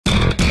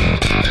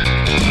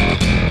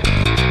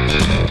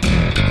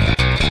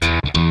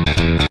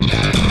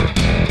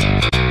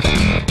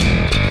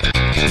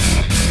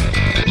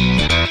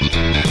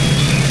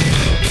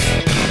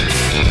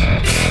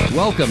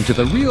Welcome to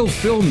the Real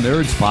Film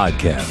Nerds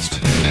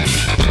Podcast.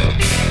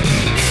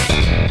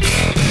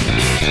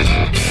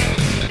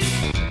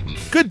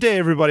 Good day,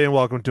 everybody, and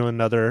welcome to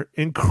another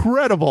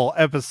incredible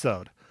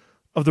episode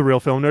of the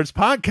Real Film Nerds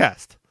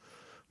Podcast.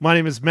 My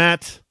name is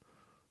Matt.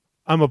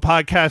 I'm a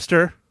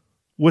podcaster.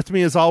 With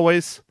me, as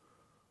always,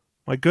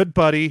 my good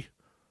buddy,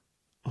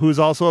 who's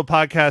also a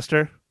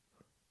podcaster,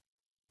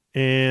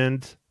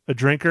 and a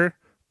drinker,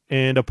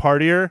 and a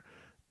partier,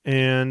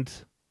 and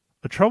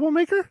a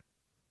troublemaker?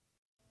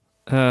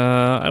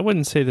 I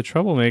wouldn't say the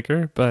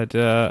troublemaker, but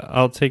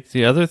I'll take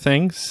the other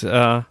things.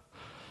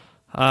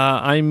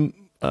 I'm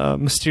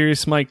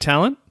Mysterious Mike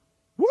Talent.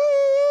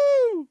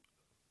 Woo!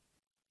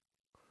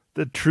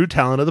 The true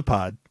talent of the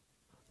pod.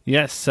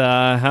 Yes.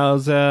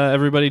 How's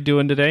everybody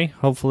doing today?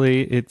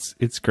 Hopefully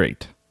it's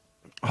great.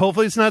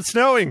 Hopefully it's not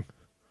snowing.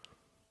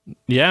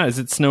 Yeah, is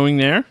it snowing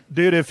there?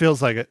 Dude, it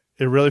feels like it.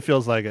 It really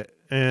feels like it.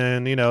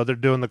 And, you know, they're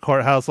doing the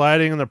courthouse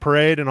lighting and the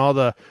parade and all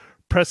the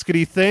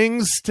Prescott-y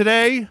things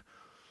today.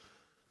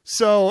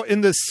 So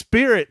in the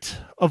spirit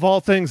of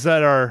all things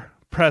that are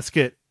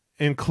Prescott,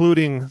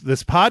 including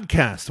this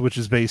podcast, which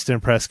is based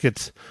in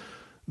Prescott,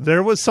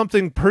 there was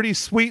something pretty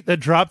sweet that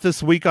dropped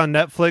this week on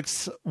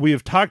Netflix. We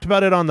have talked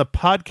about it on the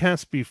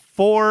podcast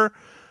before.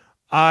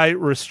 I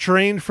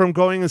refrained from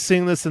going and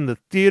seeing this in the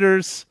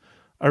theaters.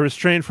 I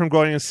refrained from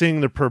going and seeing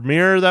the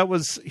premiere that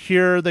was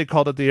here. They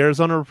called it the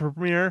Arizona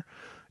premiere.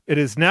 It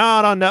is now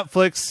out on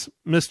Netflix.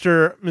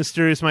 Mr.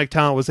 Mysterious Mike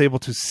Talent was able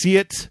to see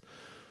it.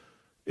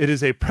 It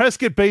is a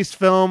Prescott-based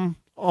film,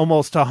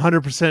 almost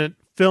 100%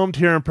 filmed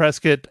here in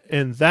Prescott,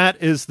 and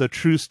that is the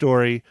true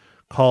story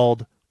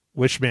called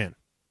Wishman.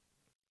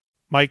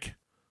 Mike,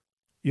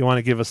 you want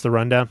to give us the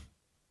rundown?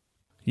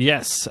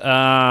 Yes.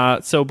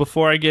 So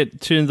before I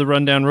get to the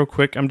rundown real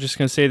quick, I'm just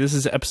going to say this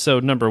is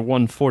episode number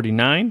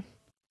 149.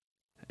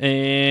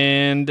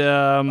 And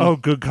oh,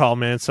 good call,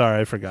 man.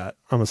 Sorry, I forgot.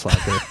 I'm a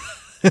slacker.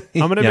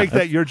 I'm going to make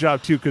that your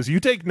job, too, because you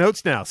take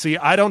notes now. See,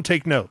 I don't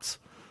take notes.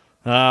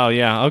 Oh,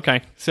 yeah.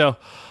 Okay. So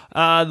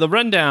the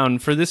rundown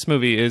for this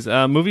movie is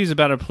movie's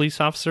about a police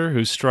officer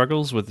who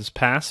struggles with his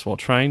past while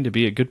trying to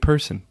be a good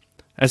person.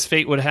 As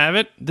fate would have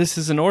it, this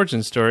is an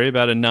origin story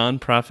about a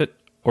non-profit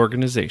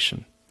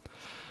organization.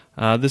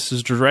 This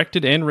is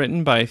directed and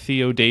written by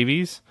Theo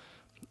Davies,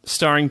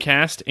 starring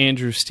cast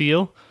Andrew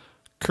Steele,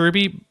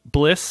 Kirby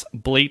Bliss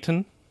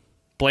Blanton.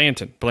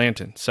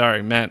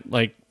 Sorry, Matt.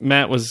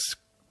 Matt was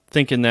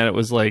thinking that it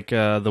was like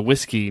the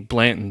whiskey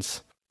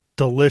Blanton's.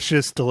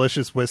 Delicious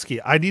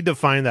whiskey. I need to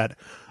find that.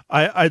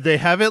 They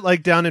have it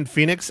like down in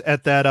Phoenix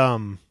at that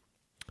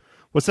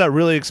what's that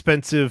really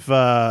expensive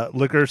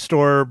liquor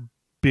store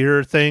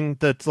beer thing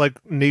that's like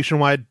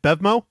nationwide?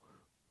 Bevmo.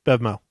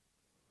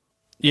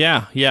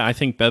 Yeah, I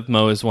think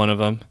Bevmo is one of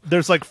them.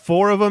 There's like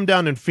 4 of them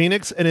down in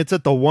Phoenix, and it's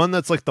at the one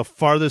that's like the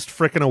farthest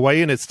frickin'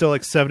 away, and it's still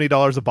like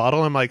 $70 a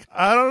bottle. I'm like,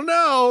 I don't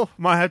know.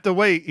 Might have to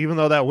wait, even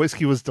though that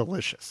whiskey was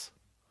delicious.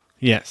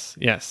 Yes.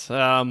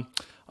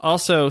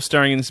 Also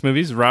starring in this movie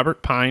is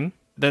Robert Pine.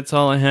 That's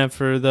all I have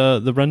for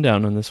the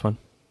rundown on this one.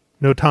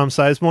 No Tom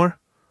Sizemore?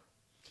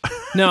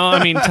 No,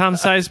 I mean Tom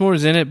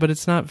Sizemore's in it, but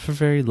it's not for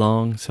very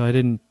long, so I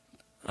didn't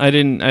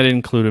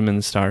include him in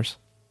the stars.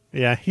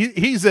 Yeah,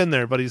 he's in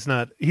there, but he's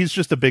not. He's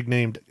just a big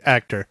named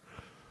actor.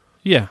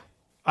 Yeah.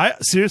 I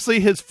seriously,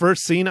 his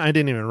first scene, I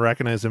didn't even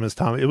recognize him as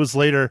Tom. It was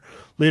later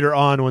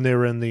on when they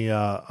were in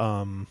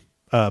the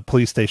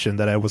police station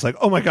that I was like,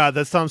 oh my god,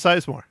 that's Tom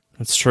Sizemore.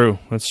 That's true.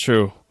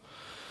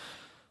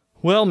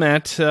 Well,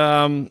 Matt,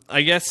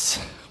 I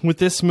guess with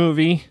this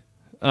movie,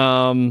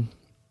 the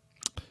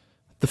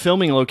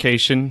filming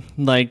location,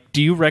 like,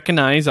 do you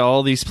recognize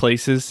all these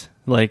places?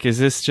 Like, is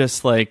this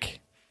just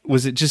like,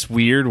 was it just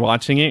weird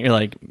watching it? You're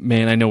like,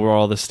 man, I know where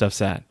all this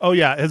stuff's at. Oh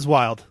yeah, it's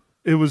wild.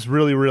 It was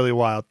really, really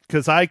wild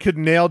because I could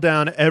nail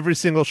down every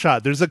single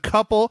shot. There's a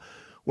couple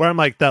where I'm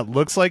like, that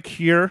looks like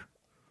here,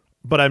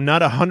 but I'm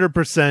not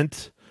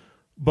 100%.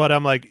 But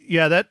I'm like,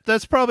 yeah,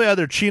 that's probably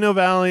either Chino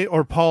Valley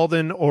or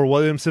Paulden or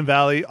Williamson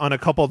Valley on a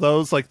couple of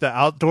those, like the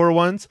outdoor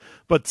ones.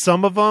 But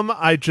some of them,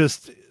 I'd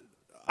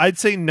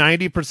say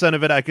 90%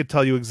 of it, I could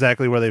tell you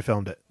exactly where they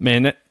filmed it.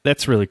 Man,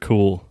 that's really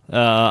cool.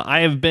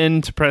 I have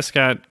been to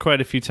Prescott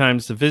quite a few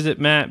times to visit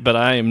Matt, but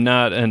I am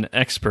not an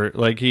expert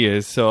like he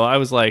is. So I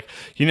was like,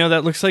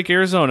 that looks like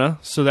Arizona.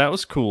 So that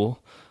was cool.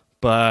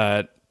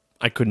 But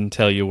I couldn't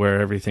tell you where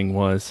everything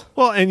was.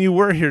 Well, and you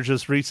were here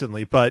just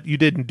recently, but you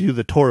didn't do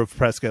the tour of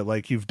Prescott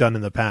like you've done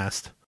in the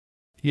past.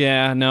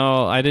 Yeah,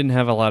 no, I didn't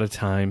have a lot of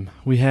time.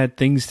 We had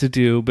things to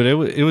do, but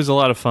it was a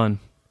lot of fun.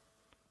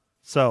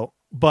 So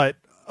one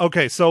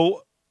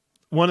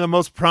of the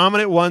most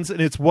prominent ones, and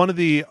it's one of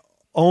the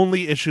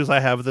only issues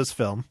I have with this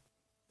film.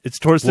 It's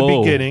towards the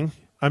beginning.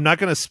 I'm not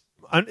going to...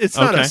 It's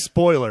not a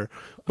spoiler,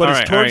 but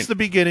it's towards the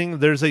beginning.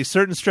 There's a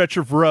certain stretch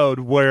of road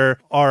where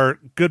our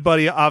good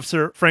buddy,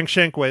 Officer Frank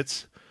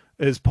Shankwitz,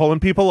 is pulling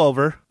people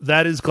over.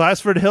 That is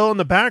Glassford Hill in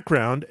the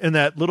background, and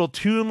that little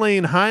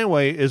 2-lane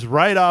highway is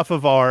right off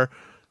of our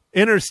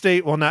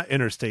interstate, well, not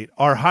interstate,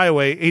 our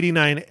highway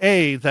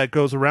 89A that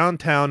goes around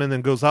town and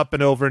then goes up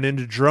and over and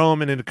into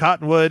Jerome and into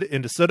Cottonwood,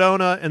 into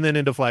Sedona, and then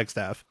into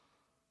Flagstaff.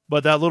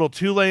 But that little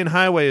 2-lane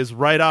highway is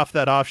right off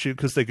that offshoot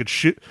because they could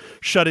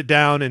shut it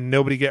down and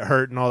nobody get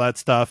hurt and all that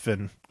stuff,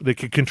 and they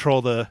could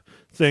control the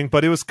thing.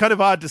 But it was kind of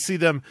odd to see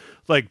them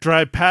like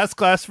drive past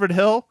Glassford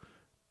Hill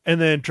and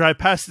then drive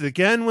past it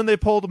again when they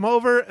pulled them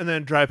over, and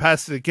then drive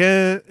past it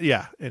again.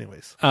 Yeah,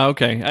 anyways.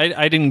 Okay.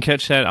 I didn't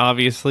catch that,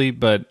 obviously,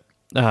 but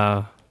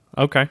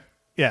okay.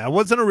 Yeah, it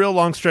wasn't a real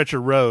long stretch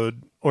of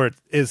road, or it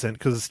isn't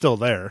because it's still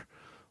there.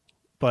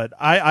 But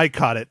I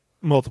caught it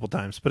multiple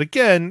times. But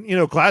again,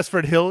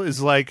 Glassford Hill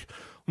is like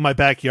my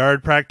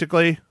backyard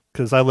practically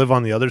because I live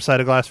on the other side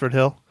of Glassford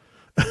Hill.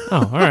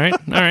 Oh, all right.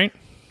 All right.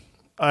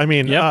 I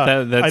mean,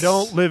 yep, that's... I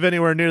don't live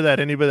anywhere near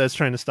that. Anybody that's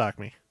trying to stalk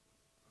me.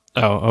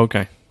 Oh,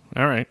 okay.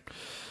 All right.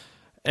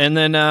 And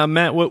then,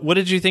 Matt, what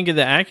did you think of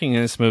the acting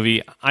in this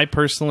movie? I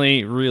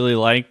personally really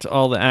liked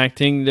all the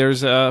acting.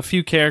 There's a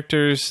few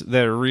characters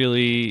that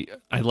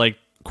I liked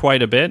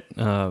quite a bit.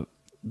 The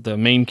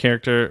main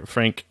character,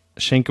 Frank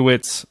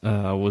Shankwitz,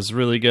 was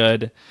really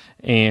good.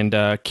 And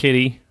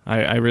Kitty,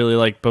 I really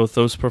liked both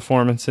those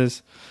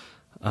performances.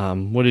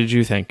 What did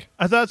you think?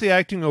 I thought the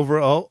acting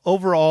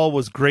overall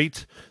was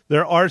great.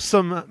 There are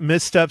some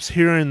missteps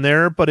here and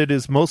there, but it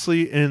is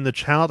mostly in the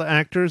child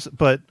actors.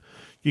 But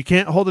you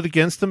can't hold it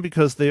against them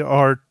because they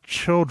are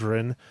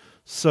children,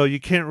 so you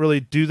can't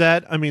really do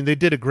that. I mean, they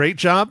did a great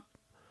job,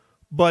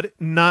 but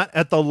not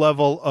at the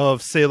level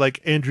of, say, like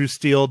Andrew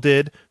Steele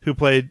did, who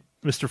played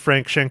Mr.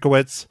 Frank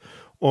Shankwitz,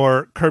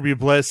 or Kirby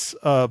Bliss,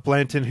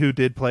 Blanton, who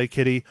did play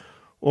Kitty,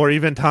 or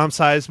even Tom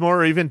Sizemore,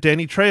 or even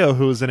Danny Trejo,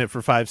 who was in it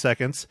for 5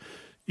 seconds.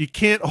 You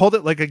can't hold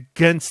it like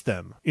against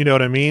them, you know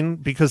what I mean?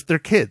 Because they're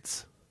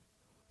kids.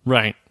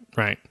 Right,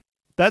 right.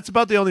 That's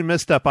about the only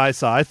misstep I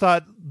saw. I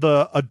thought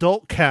the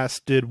adult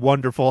cast did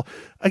wonderful.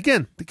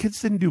 Again, the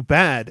kids didn't do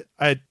bad.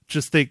 I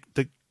just think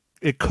that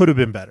it could have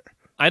been better.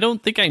 I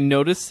don't think I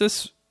noticed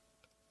this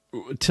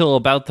till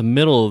about the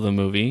middle of the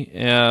movie,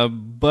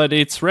 but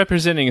it's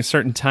representing a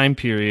certain time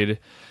period,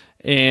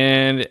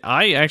 and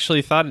I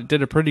actually thought it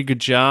did a pretty good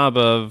job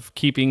of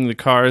keeping the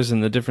cars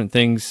and the different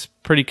things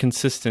pretty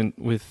consistent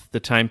with the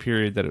time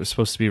period that it was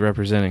supposed to be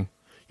representing.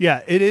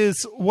 Yeah, it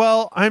is.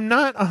 Well, I'm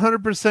not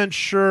 100%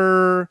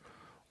 sure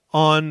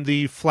on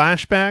the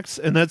flashbacks,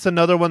 and that's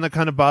another one that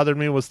kind of bothered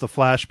me, was the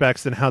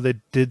flashbacks and how they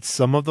did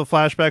some of the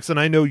flashbacks. And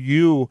I know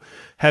you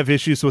have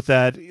issues with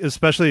that,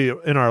 especially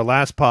in our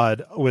last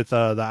pod with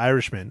the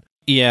Irishman.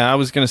 Yeah, I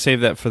was going to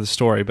save that for the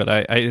story, but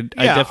I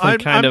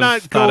definitely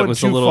thought it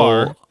was a little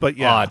far, but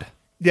yeah, odd.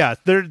 Yeah,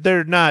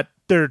 they're not.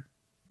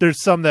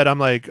 There's some that I'm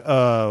like,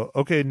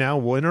 okay, now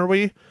when are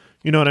we?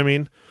 You know what I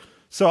mean?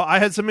 So I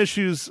had some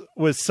issues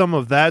with some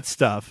of that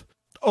stuff.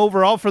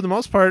 Overall, for the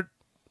most part,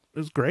 it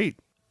was great.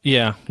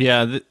 Yeah.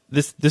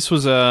 This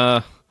was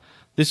a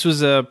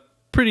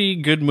pretty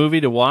good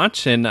movie to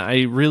watch, and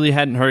I really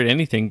hadn't heard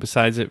anything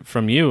besides it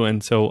from you,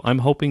 and so I'm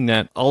hoping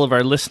that all of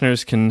our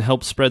listeners can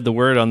help spread the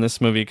word on this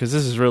movie, because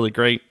this is really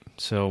great.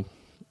 So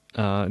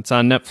it's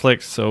on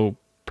Netflix, so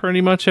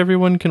pretty much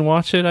everyone can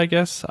watch it, I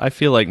guess. I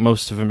feel like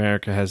most of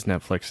America has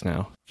Netflix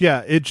now.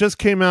 Yeah, it just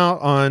came out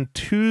on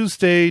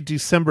Tuesday,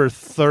 December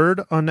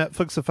 3rd on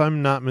Netflix, if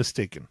I'm not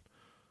mistaken.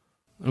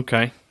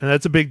 Okay. And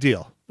that's a big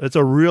deal. It's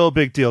a real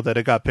big deal that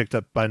it got picked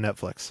up by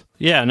Netflix.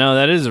 Yeah, no,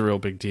 that is a real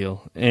big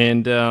deal.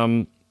 And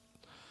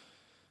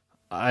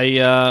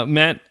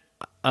Matt,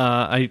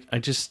 I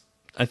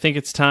think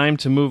it's time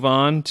to move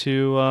on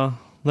to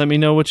let me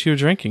know what you're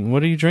drinking.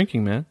 What are you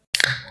drinking, Matt?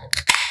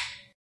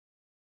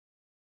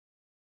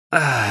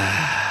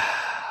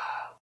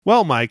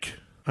 Well, Mike,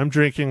 I'm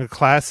drinking a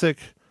classic,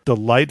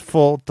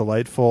 delightful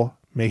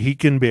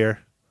Mexican beer,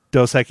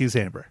 Dos Equis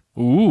Amber.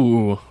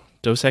 Ooh,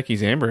 Dos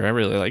Equis Amber. I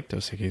really like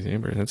Dos Equis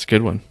Amber. That's a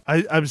good one.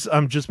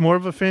 I'm just more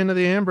of a fan of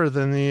the amber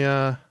than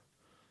the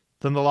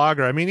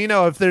lager. I mean,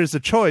 if there's a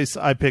choice,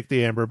 I pick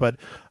the amber, but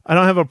I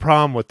don't have a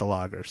problem with the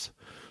lagers.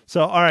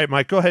 So, all right,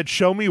 Mike, go ahead.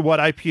 Show me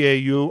what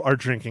IPA you are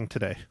drinking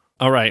today.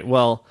 All right.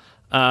 Well,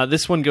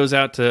 this one goes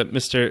out to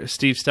Mr.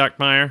 Steve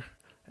Stockmeyer,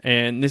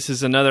 and this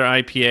is another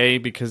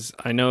IPA because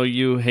I know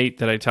you hate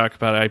that I talk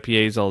about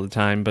IPAs all the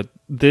time, but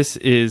this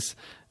is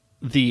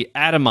the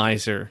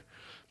Atomizer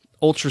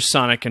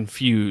Ultrasonic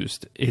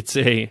Infused. It's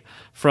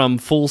from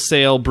Full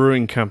Sail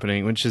Brewing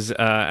Company, which is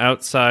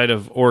outside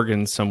of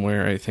Oregon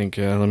somewhere, I think.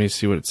 Let me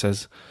see what it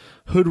says.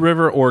 Hood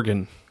River,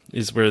 Oregon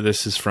is where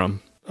this is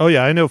from. Oh,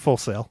 yeah, I know Full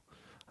Sail.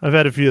 I've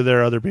had a few of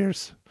their other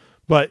beers.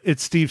 But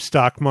it's Steve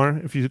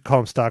Stockmeyer. If you call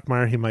him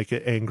Stockmeyer, he might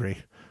get angry.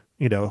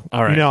 All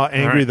right. You know how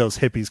angry those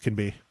hippies can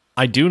be.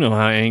 I do know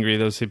how angry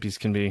those hippies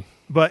can be.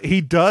 But he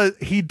does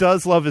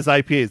love his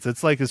IPAs.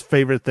 It's like his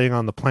favorite thing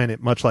on the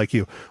planet, much like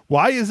you.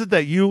 Why is it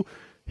that you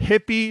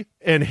hippie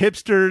and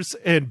hipsters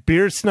and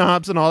beer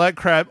snobs and all that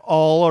crap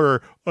all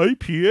are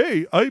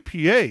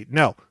IPA?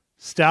 No.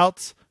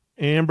 Stouts,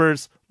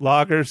 ambers,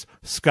 lagers,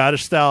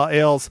 Scottish style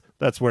ales,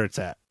 that's where it's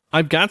at.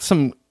 I've got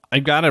some I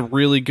got a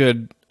really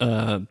good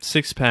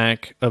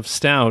 6-pack of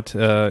stout.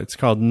 It's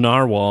called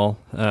Narwhal.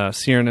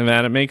 Sierra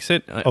Nevada makes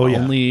it.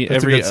 Only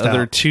every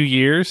other 2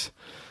 years.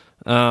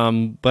 But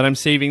I'm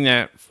saving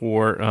that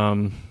for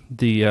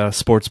the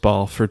sports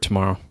ball for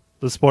tomorrow.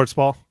 The sports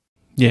ball?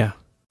 Yeah.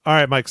 All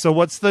right, Mike. So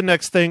what's the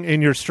next thing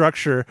in your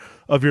structure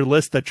of your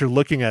list that you're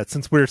looking at,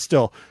 since we're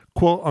still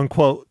quote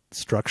unquote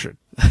structured?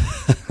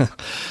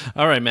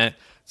 All right, Matt.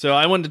 So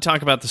I wanted to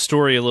talk about the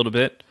story a little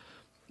bit.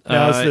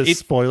 Now, is this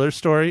spoiler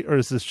story, or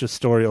is this just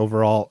story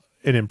overall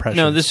in impressions?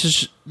 No, this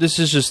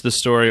is just the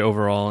story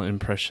overall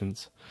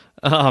impressions.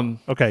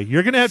 Okay,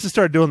 you're gonna have to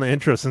start doing the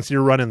intro since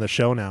you're running the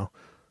show now.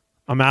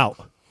 I'm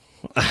out.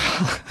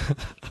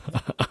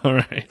 All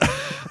right.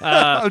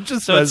 I'm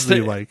just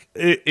messing, Mike.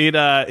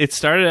 It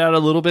started out a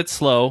little bit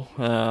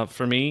slow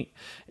for me,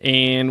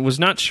 and was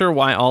not sure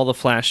why all the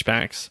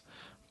flashbacks,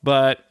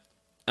 but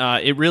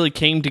it really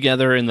came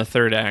together in the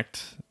third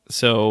act.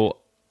 So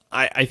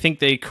I think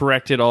they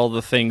corrected all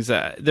the things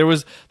that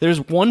there's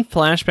one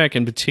flashback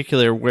in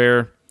particular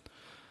where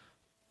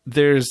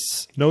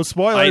there's no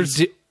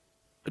spoilers.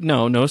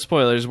 No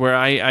spoilers. Where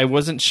I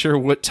wasn't sure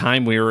what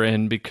time we were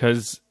in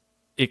because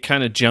it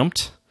kind of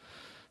jumped,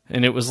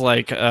 and it was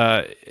like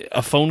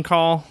a phone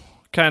call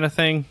kind of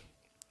thing.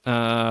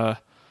 I'm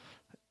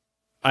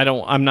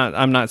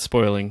not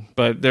spoiling,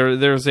 but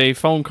there's a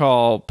phone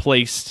call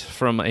placed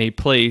from a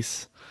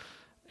place,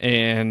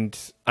 and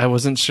I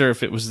wasn't sure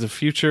if it was the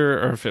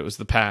future or if it was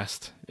the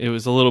past. It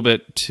was a little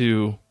bit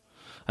too,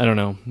 I don't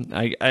know.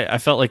 I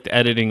felt like the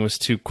editing was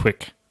too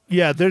quick.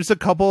 Yeah, there's a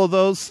couple of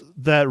those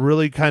that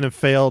really kind of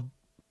failed,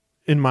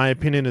 in my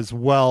opinion, as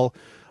well.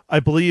 I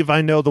believe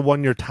I know the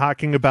one you're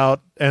talking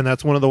about, and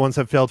that's one of the ones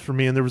that failed for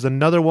me. And there was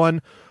another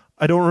one,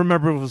 I don't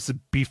remember if it was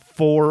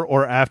before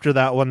or after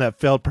that one, that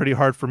failed pretty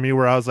hard for me,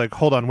 where I was like,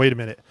 hold on, wait a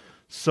minute.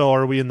 So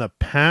are we in the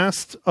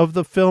past of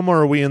the film,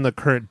 or are we in the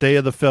current day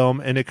of the film?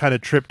 And it kind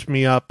of tripped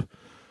me up.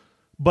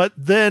 But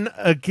then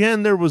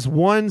again, there was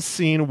one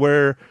scene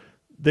where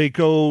they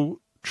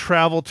go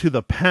travel to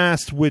the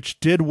past, which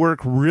did work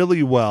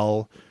really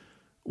well,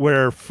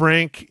 where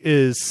Frank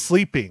is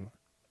sleeping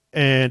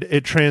and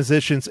it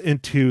transitions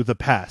into the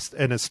past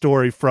and a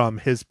story from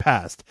his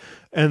past.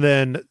 And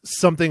then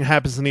something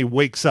happens and he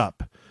wakes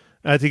up.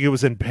 I think it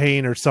was in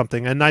pain or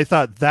something. And I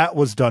thought that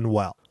was done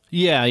well.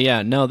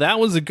 Yeah. No, that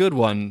was a good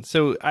one.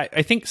 So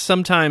I think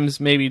sometimes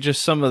maybe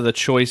just some of the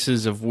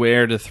choices of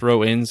where to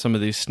throw in some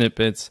of these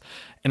snippets,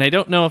 and I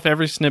don't know if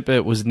every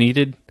snippet was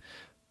needed,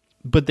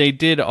 but they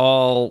did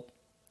all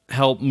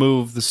help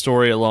move the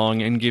story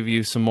along and give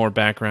you some more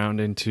background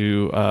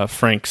into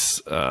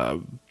Frank's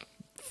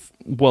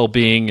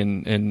well-being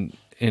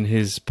and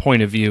his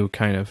point of view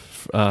kind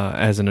of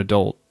as an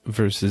adult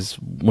versus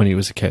when he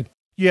was a kid.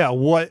 Yeah,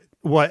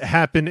 what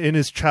happened in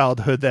his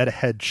childhood that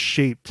had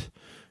shaped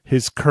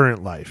his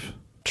current life.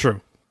 True.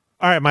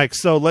 All right, Mike,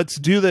 so let's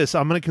do this.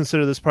 I'm going to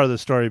consider this part of the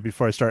story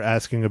before I start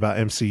asking about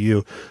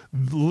MCU.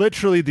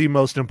 Literally the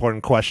most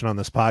important question on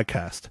this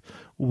podcast.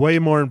 Way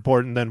more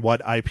important than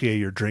what IPA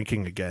you're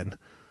drinking again.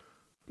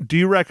 Do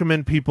you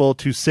recommend people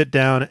to sit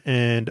down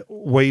and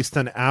waste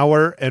an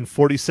hour and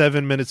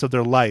 47 minutes of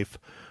their life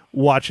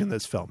watching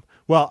this film?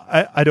 Well,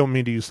 I don't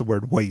mean to use the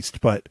word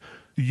waste, but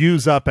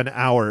use up an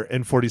hour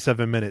and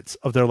 47 minutes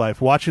of their life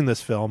watching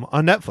this film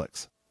on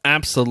Netflix.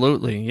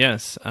 Absolutely,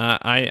 yes.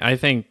 I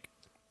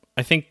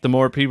think the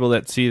more people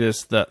that see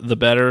this, the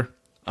better.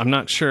 I'm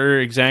not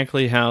sure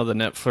exactly how the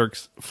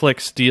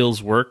Netflix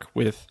deals work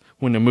with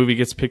when a movie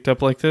gets picked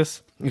up like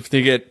this. If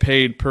they get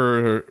paid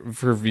per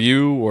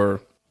view,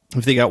 or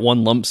if they got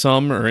one lump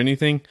sum or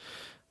anything.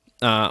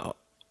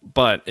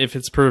 But if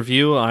it's per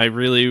view, I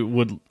really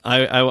would.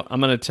 I'm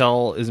going to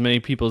tell as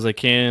many people as I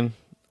can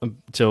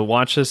to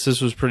watch this.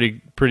 This was pretty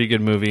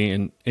good movie,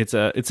 and it's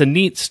a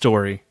neat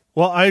story.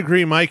 Well, I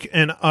agree, Mike,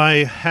 and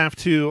I have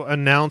to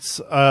announce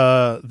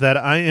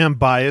that I am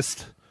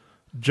biased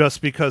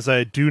just because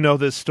I do know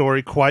this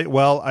story quite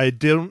well. I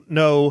don't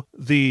know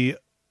the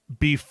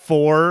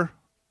before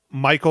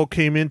Michael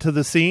came into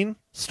the scene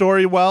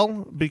story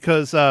well,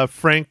 because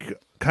Frank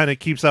kind of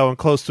keeps that one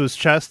close to his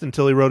chest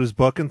until he wrote his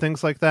book and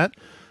things like that.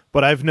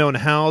 But I've known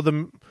how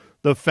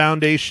the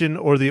foundation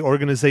or the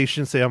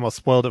organization, say I almost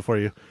spoiled it for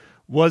you,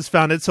 was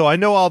founded, so I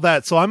know all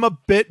that. So I'm a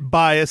bit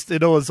biased.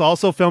 It was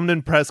also filmed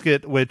in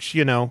Prescott, which,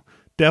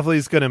 definitely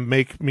is going to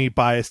make me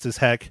biased as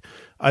heck.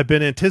 I've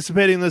been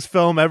anticipating this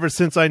film ever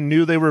since I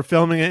knew they were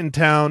filming it in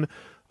town.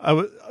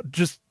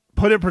 Just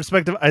put it in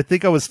perspective, I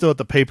think I was still at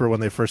the paper when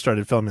they first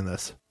started filming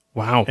this.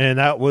 Wow. And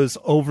that was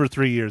over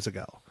 3 years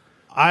ago.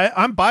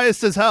 I'm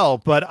biased as hell,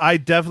 but I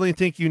definitely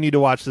think you need to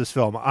watch this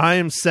film. I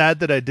am sad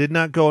that I did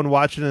not go and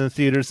watch it in the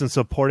theaters and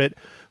support it,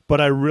 but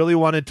I really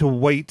wanted to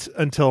wait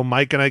until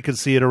Mike and I could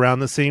see it around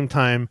the same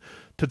time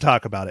to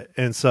talk about it.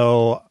 And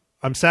so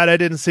I'm sad I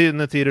didn't see it in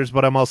the theaters,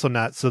 but I'm also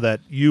not, so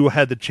that you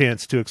had the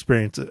chance to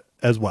experience it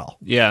as well.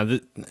 Yeah,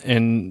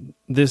 and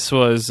this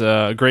was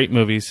a great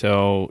movie,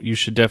 so you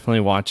should definitely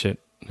watch it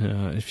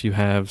if you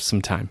have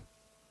some time.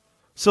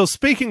 So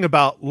speaking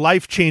about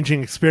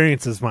life-changing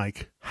experiences,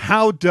 Mike,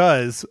 how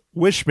does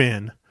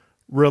Wishman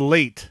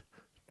relate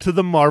to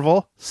the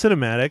Marvel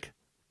Cinematic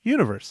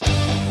Universe.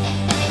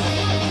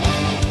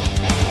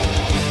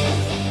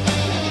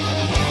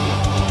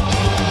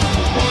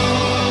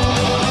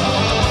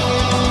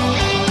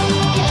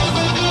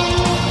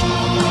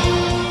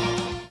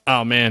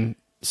 Oh, man.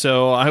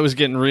 So I was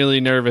getting really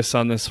nervous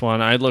on this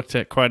one. I looked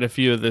at quite a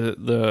few of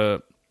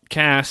the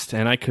cast,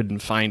 and I couldn't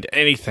find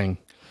anything.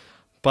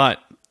 But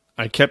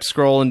I kept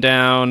scrolling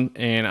down,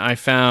 and I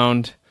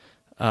found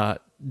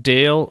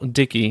Dale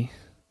Dickey.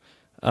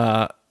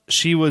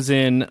 She was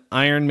in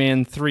Iron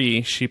Man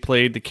 3. She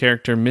played the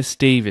character Miss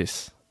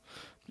Davis.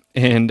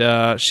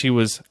 And she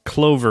was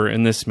Clover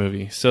in this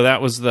movie. So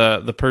that was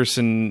the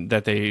person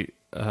that they...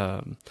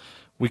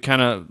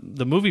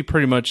 the movie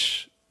pretty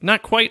much...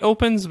 not quite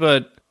opens,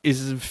 but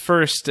is the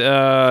first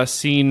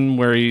scene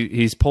where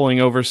he's pulling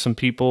over some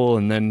people,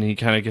 and then he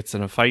kind of gets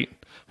in a fight.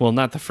 Well,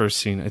 not the first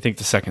scene. I think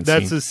the second scene.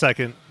 That's his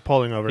second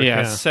pulling over.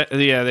 Yeah.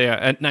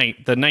 At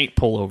night, the night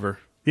pullover.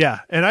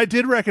 Yeah, and I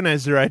did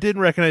recognize her. I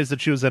didn't recognize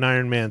that she was in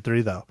Iron Man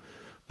 3, though.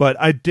 But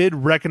I did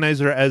recognize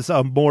her as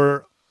a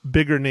more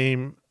bigger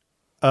name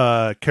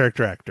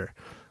character actor.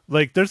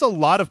 Like, there's a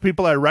lot of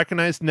people I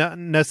recognize, not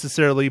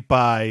necessarily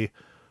by...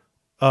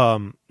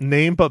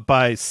 name, but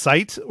by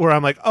sight, where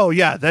I'm like, oh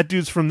yeah, that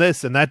dude's from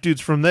this, and that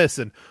dude's from this,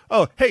 and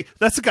oh hey,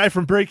 that's the guy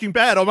from Breaking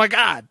Bad. Oh my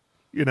god,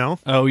 you know?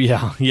 Oh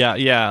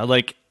yeah.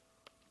 Like,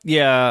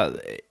 yeah,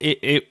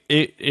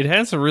 it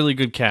has a really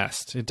good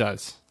cast. It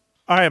does.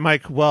 All right,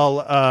 Mike.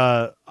 Well,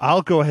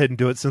 I'll go ahead and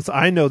do it since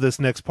I know this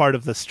next part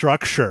of the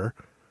structure.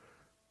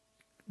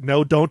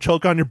 No, don't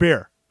choke on your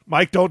beer,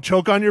 Mike. Don't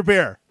choke on your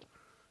beer.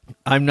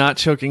 I'm not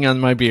choking on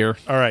my beer.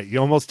 All right, you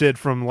almost did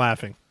from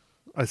laughing.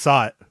 I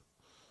saw it.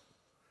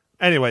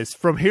 Anyways,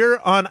 from here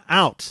on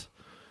out,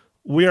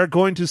 we are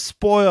going to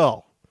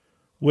spoil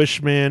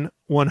Wishman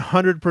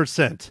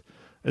 100%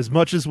 as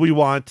much as we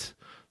want.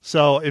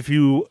 So if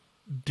you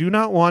do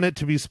not want it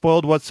to be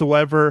spoiled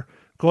whatsoever,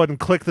 go ahead and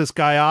click this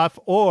guy off.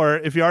 Or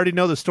if you already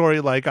know the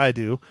story like I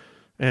do,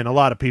 and a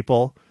lot of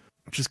people,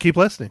 just keep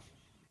listening.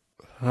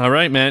 All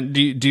right, man.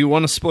 Do you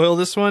want to spoil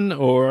this one?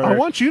 Or I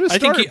want you to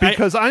start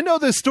because I know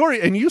this story,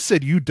 and you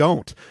said you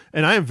don't.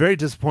 And I am very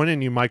disappointed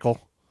in you,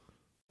 Michael.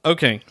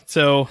 Okay,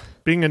 so...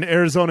 being an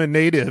Arizona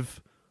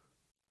native,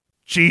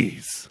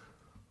 jeez.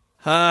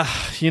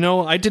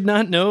 I did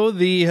not know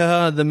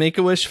the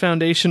Make-A-Wish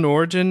Foundation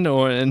origin,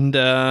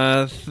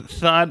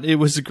 thought it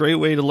was a great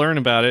way to learn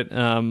about it.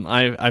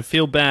 I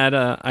feel bad.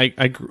 I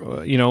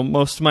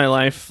most of my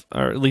life,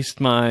 or at least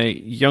my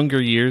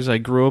younger years, I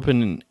grew up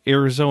in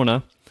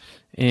Arizona,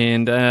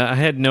 and I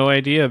had no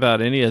idea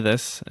about any of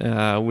this,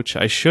 which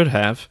I should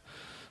have.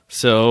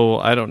 So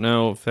I don't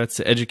know if that's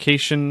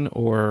education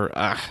or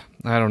I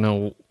don't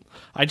know.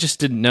 I just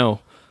didn't know.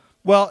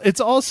 Well,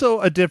 it's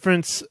also a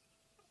difference.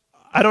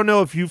 I don't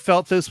know if you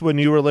felt this when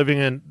you were living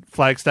in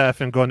Flagstaff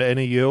and going to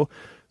NAU.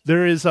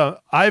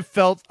 I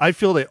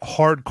feel it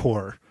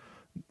hardcore,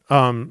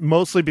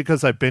 mostly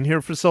because I've been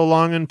here for so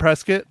long in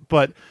Prescott,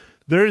 but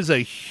there is a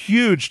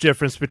huge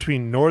difference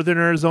between Northern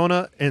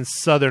Arizona and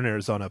Southern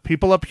Arizona.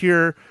 People up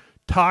here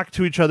talk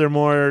to each other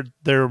more.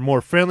 They're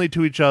more friendly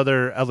to each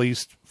other, at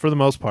least for the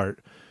most part.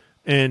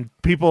 And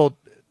people,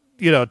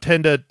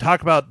 tend to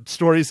talk about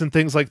stories and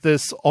things like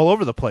this all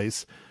over the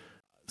place.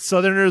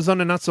 Southern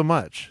Arizona, not so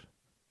much.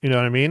 You know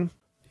what I mean?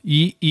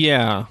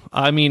 Yeah.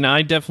 I mean,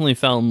 I definitely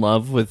fell in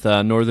love with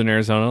Northern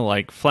Arizona,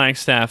 like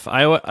Flagstaff.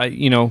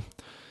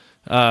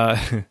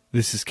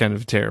 This is kind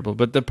of terrible,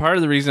 but the part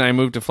of the reason I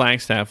moved to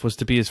Flagstaff was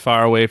to be as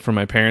far away from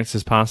my parents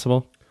as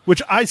possible.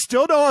 Which I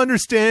still don't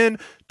understand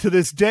to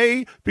this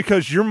day,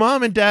 because your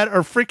mom and dad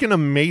are freaking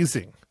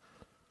amazing.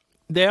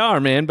 They are,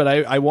 man, but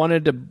I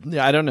wanted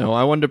to, I don't know,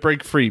 I wanted to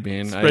break free,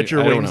 man. Spread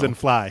your wings and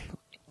fly.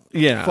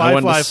 Yeah.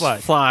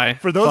 Fly.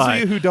 For those of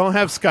you who don't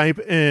have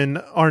Skype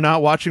and are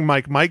not watching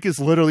Mike is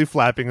literally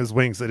flapping his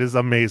wings. It is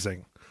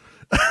amazing.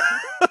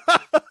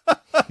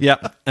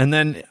 Yep. And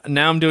then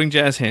now I'm doing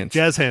jazz hands.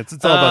 Jazz hands.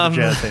 It's all about the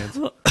jazz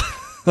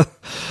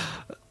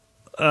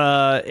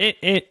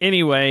hands.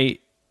 Anyway,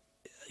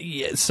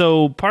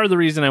 so part of the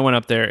reason I went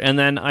up there, and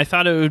then I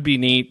thought it would be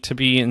neat to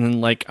be in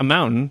like a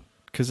mountain,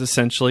 because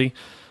essentially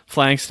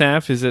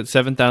Flagstaff is at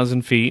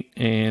 7,000 feet,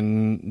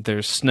 and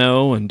there's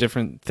snow and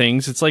different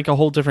things. It's like a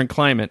whole different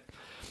climate.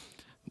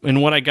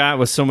 And what I got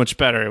was so much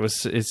better.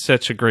 It's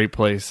such a great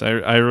place.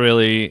 I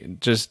really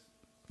just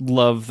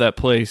love that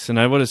place, and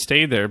I would have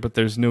stayed there, but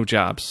there's no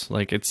jobs.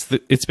 Like it's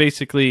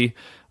basically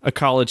a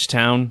college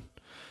town,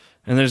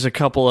 and there's a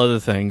couple other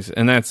things,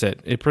 and that's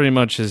it. It pretty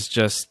much is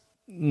just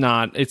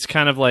not. It's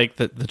kind of like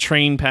the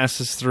train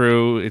passes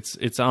through.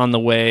 It's on the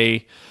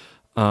way.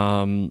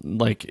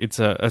 Like it's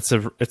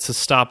a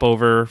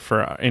stopover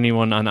for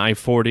anyone on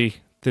I-40.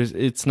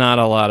 It's not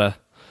a lot of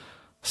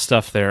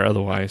stuff there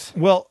otherwise.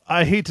 Well,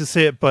 I hate to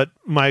say it, but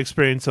my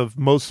experience of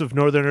most of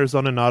Northern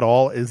Arizona, not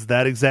all, is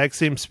that exact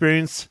same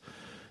experience,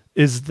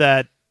 is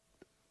that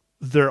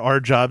there are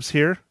jobs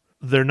here.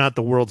 They're not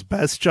the world's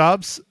best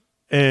jobs,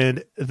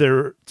 and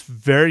it's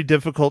very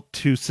difficult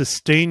to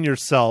sustain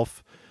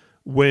yourself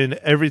when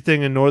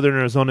everything in Northern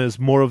Arizona is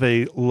more of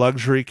a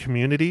luxury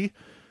community.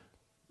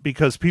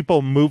 because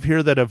people move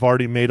here that have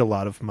already made a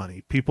lot of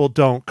money. People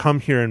don't come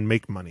here and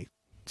make money.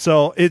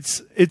 So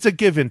it's a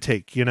give and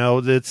take, you know.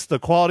 It's the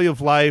quality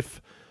of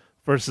life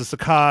versus the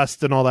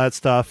cost and all that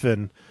stuff.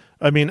 And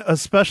I mean,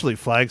 especially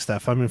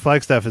Flagstaff. I mean,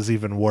 Flagstaff is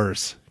even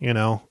worse, you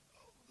know.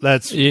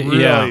 That's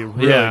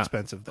really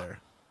expensive there.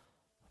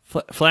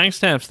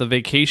 Flagstaff's, the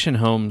vacation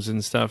homes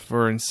and stuff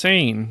were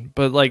insane,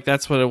 but like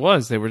that's what it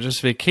was. They were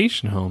just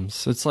vacation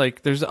homes. It's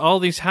like there's all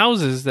these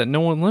houses that no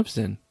one lives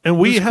in. And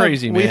we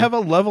have a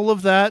level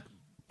of that,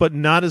 but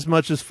not as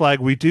much as Flag.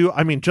 We do.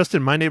 I mean, just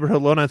in my neighborhood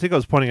alone, I think I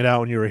was pointing it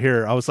out when you were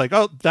here. I was like,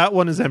 oh, that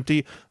one is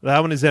empty. That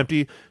one is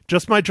empty.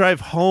 Just my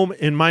drive home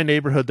in my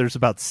neighborhood, there's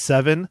about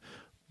 7,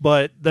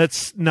 but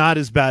that's not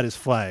as bad as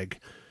Flag.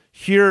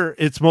 Here,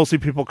 it's mostly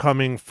people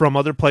coming from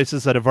other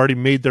places that have already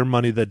made their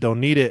money that don't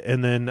need it.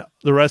 And then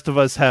the rest of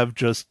us have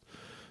just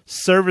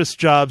service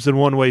jobs in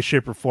one way,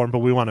 shape, or form, but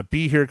we want to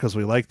be here because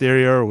we like the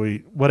area or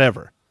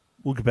whatever.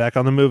 We'll get back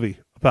on the movie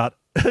about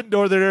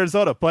Northern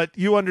Arizona, but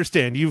you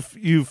understand.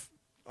 You've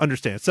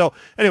understand. So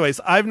anyways,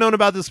 I've known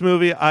about this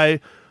movie. I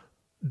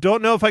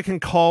don't know if I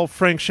can call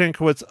Frank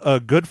Shankwitz a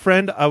good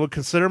friend. I would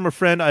consider him a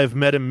friend. I've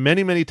met him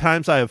many, many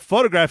times. I have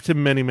photographed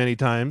him many, many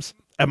times.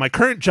 At my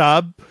current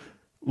job,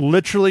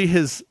 literally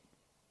his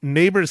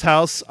neighbor's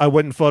house, I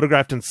went and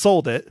photographed and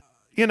sold it.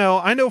 You know,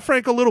 I know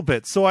Frank a little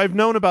bit, so I've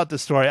known about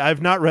this story.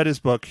 I've not read his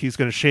book. He's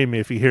going to shame me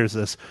if he hears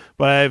this,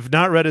 but I've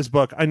not read his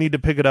book. I need to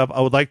pick it up.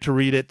 I would like to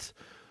read it,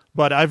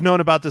 but I've known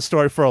about this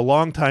story for a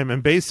long time.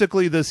 And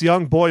basically this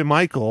young boy,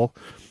 Michael,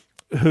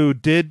 who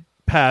did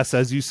pass,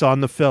 as you saw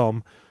in the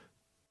film,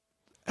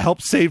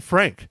 helped save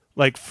Frank.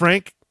 Like,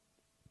 Frank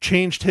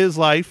changed his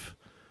life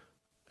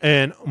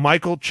and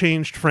Michael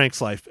changed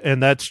Frank's life.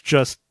 And that's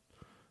just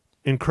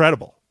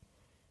incredible.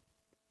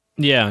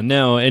 Yeah,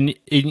 no, and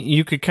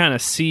you could kind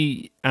of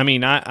see. I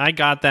mean, I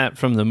got that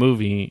from the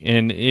movie,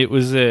 and it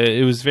was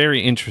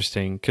very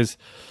interesting because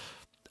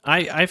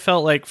I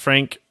felt like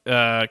Frank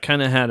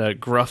kind of had a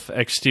gruff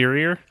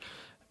exterior,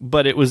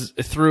 but it was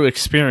through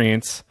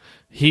experience.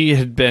 He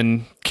had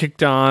been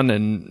kicked on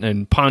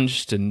and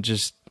punched and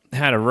just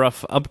had a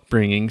rough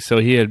upbringing, so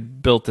he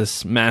had built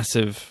this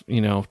massive,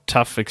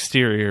 tough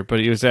exterior, but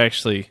he was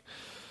actually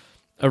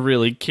a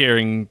really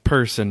caring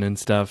person and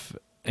stuff.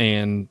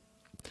 And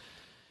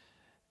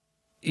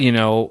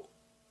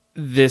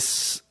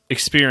this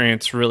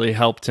experience really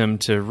helped him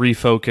to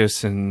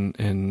refocus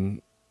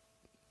and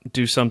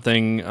do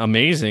something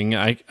amazing.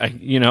 I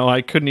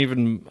couldn't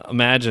even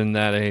imagine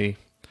that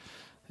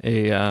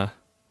a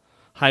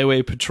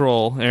highway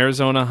patrol,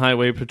 Arizona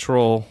Highway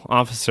Patrol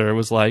officer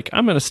was like,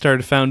 I'm going to start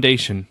a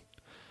foundation.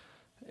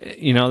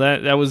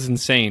 That was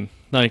insane.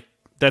 Like,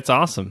 that's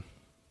awesome.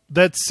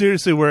 That's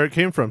seriously where it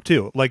came from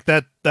too. Like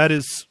that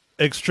is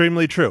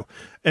extremely true.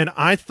 And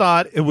I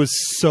thought it was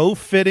so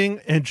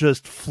fitting and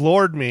just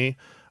floored me.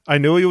 I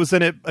knew he was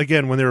in it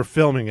again when they were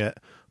filming it,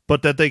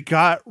 but that they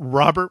got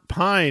Robert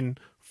Pine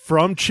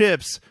from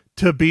Chips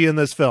to be in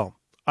this film.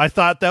 I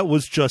thought that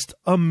was just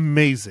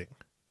amazing.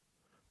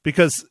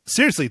 Because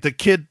seriously, the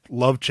kid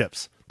loved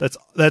Chips.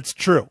 That's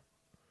true.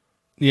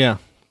 Yeah.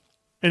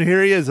 And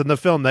here he is in the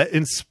film that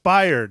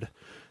inspired.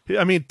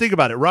 I mean, think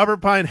about it. Robert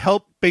Pine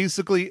helped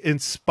basically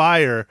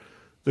inspire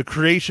the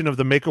creation of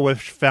the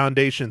Make-A-Wish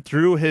Foundation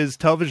through his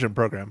television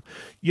program.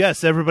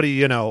 Yes,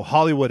 everybody,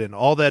 Hollywood and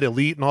all that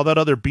elite and all that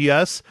other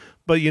BS,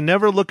 but you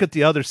never look at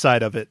the other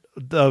side of it,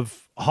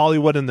 of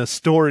Hollywood and the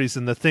stories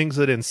and the things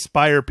that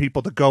inspire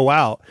people to go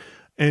out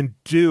and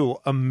do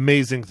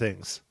amazing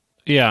things.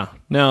 Yeah,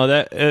 no,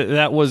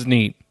 that was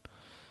neat.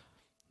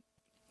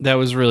 That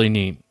was really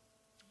neat.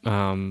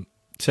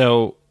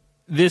 So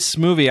this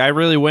movie, I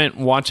really went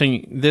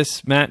watching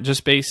this, Matt,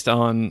 just based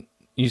on,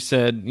 you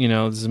said,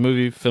 this is a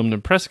movie filmed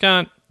in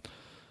Prescott.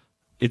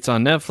 It's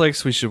on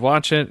Netflix. We should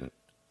watch it.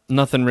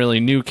 Nothing really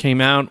new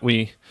came out.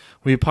 We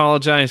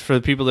apologize for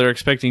the people that are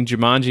expecting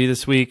Jumanji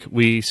this week.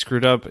 We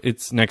screwed up.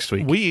 It's next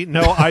week.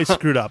 I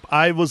screwed up.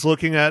 I was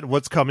looking at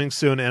what's coming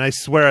soon, and I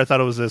swear I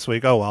thought it was this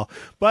week. Oh, well.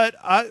 But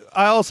I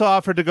also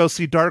offered to go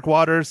see Dark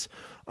Waters.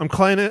 I'm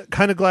kind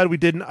of glad we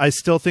didn't. I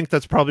still think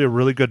that's probably a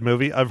really good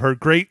movie. I've heard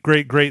great,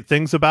 great, great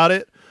things about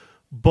it.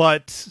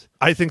 But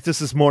I think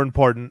this is more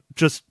important,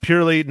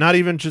 not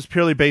even just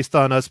purely based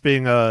on us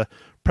being a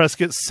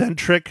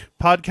Prescott-centric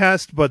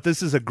podcast, but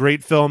this is a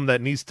great film that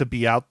needs to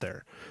be out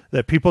there,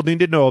 that people need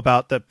to know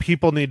about, that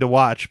people need to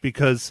watch,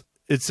 because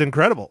it's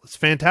incredible. It's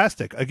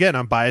fantastic. Again,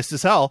 I'm biased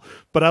as hell,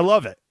 but I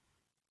love it.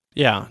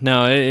 Yeah,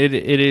 no, it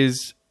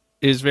is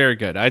very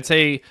good. I'd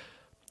say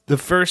the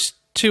first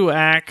 2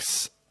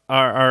 acts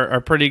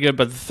are pretty good,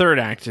 but the third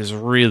act is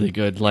really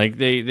good. Like,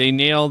 they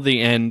nailed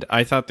the end.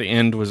 I thought the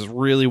end was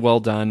really well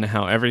done,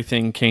 how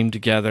everything came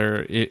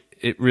together.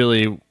 It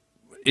really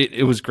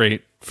was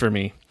great for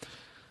me.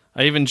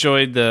 I even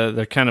enjoyed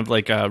the kind of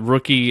like a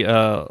rookie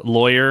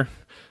lawyer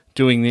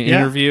doing the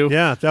interview.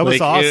 Yeah, that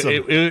was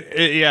awesome.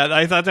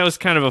 I thought that was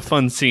kind of a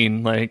fun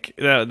scene. Like,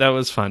 that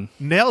was fun.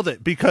 Nailed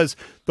it, because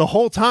the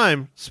whole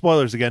time,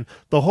 spoilers again,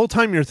 the whole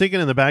time you're thinking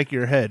in the back of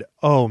your head,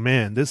 oh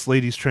man, this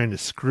lady's trying to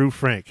screw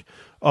Frank.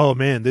 oh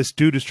man, this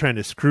dude is trying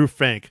to screw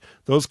Frank.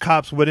 Those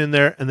cops went in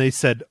there and they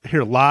said,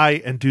 here,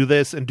 lie and do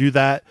this and do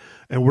that,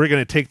 and we're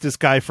going to take this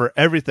guy for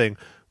everything.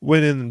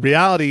 When in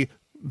reality,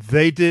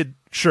 they did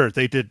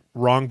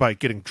wrong by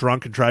getting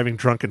drunk and driving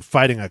drunk and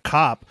fighting a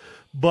cop,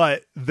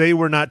 but they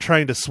were not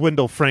trying to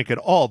swindle Frank at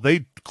all.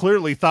 They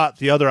clearly thought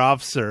the other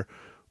officer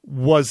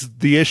was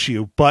the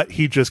issue, but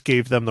he just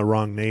gave them the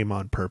wrong name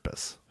on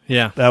purpose.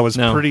 Yeah. That was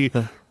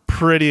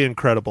pretty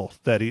incredible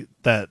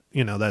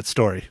that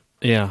story.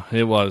 Yeah,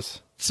 it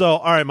was. So,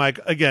 all right, Mike,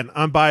 again,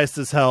 I'm biased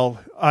as hell.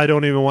 I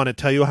don't even want to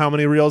tell you how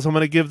many reels I'm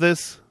going to give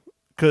this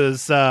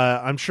because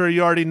I'm sure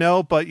you already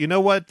know, but you know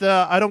what?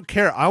 I don't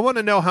care. I want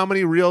to know how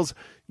many reels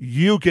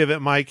you give it,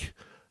 Mike.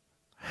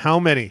 How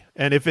many?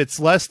 And if it's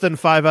less than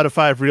 5 out of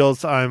 5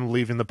 reels, I'm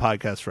leaving the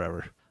podcast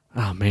forever.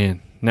 Oh,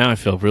 man. Now I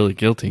feel really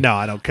guilty. No,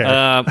 I don't care.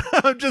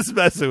 I'm just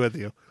messing with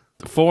you.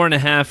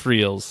 4.5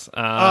 reels.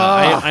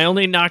 I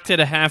only knocked it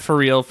a half a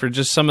reel for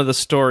just some of the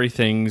story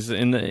things.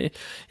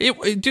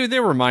 Dude, they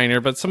were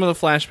minor, but some of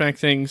the flashback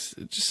things,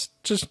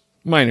 just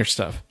minor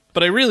stuff.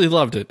 But I really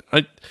loved it.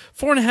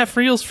 4.5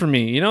 reels for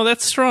me.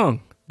 That's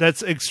strong.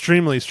 That's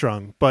extremely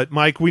strong. But,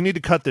 Mike, we need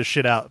to cut this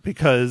shit out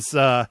because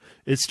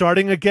it's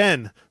starting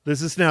again.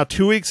 This is now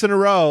 2 weeks in a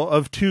row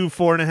of 2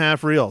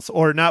 4.5 reels.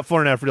 Or not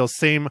 4.5 reels,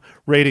 same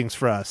ratings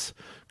for us.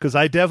 Because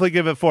I definitely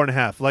give it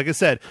 4.5. Like I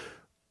said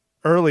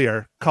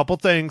earlier, couple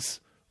things.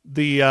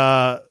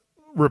 The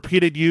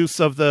repeated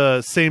use of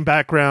the same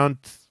background,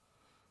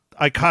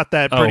 I caught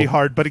that pretty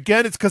hard. But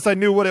again, it's because I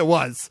knew what it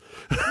was.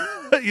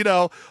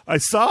 I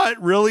saw it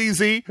real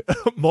easy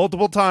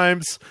multiple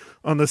times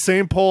on the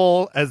same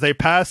pole as they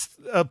passed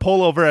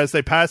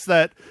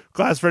that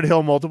Glassford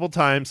Hill multiple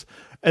times.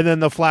 And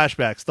then the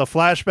flashbacks. The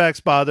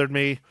flashbacks bothered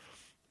me.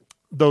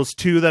 Those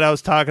 2 that I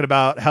was talking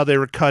about, how they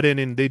were cut in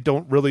and they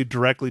don't really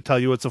directly tell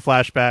you it's a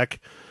flashback,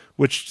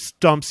 which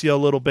stumps you a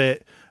little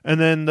bit. And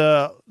then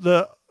I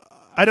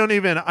don't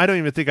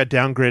even think I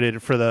downgraded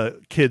it for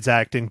the kids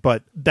acting,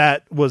 but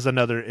that was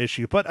another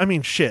issue. But I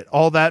mean, shit,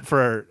 all that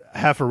for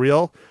half a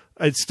reel.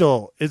 It's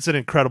an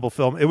incredible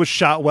film. It was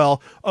shot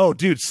well. Oh,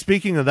 dude,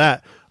 speaking of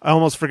that, I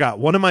almost forgot.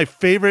 One of my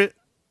favorite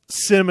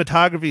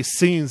cinematography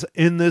scenes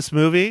in this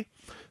movie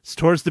is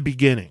towards the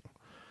beginning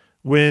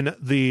when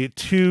the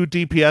 2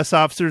 DPS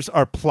officers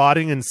are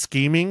plotting and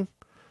scheming.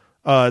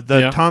 Tom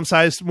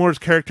Sizemore's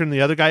character and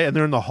the other guy, and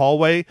they're in the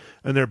hallway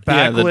and they're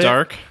backlit. The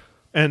dark.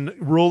 And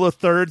rule of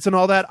thirds and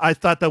all that. I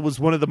thought that was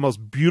one of the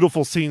most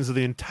beautiful scenes of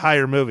the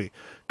entire movie.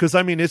 Because,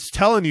 I mean, it's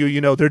telling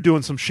you, they're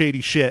doing some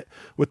shady shit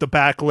with the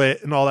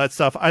backlit and all that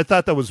stuff. I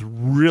thought that was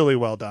really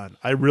well done.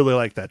 I really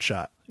liked that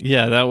shot.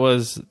 Yeah, that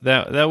was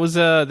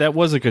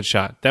a good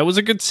shot. That was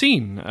a good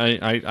scene.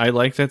 I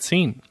like that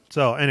scene.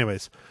 So,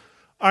 anyways.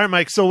 All right,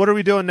 Mike. So, what are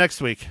we doing next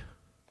week?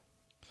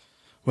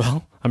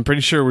 Well, I'm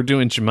pretty sure we're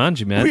doing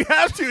Jumanji, man. We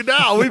have to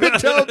now. We've been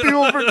telling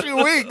people for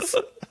 2 weeks.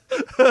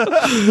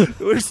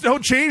 There's no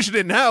changing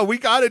it now. We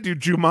got to do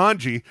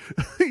Jumanji,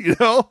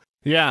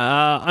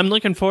 Yeah, I'm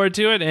looking forward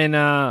to it, and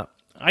I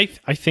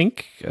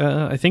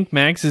think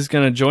Mags is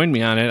going to join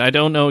me on it. I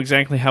don't know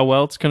exactly how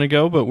well it's going to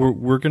go, but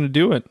we're going to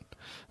do it.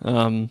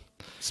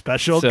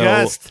 Special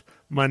guest,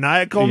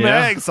 Maniacal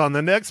Mags, on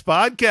the next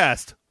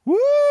podcast.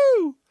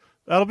 Woo!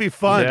 That'll be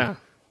fun. Yeah.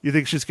 You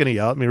think she's going to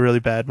yell at me really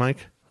bad,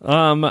 Mike?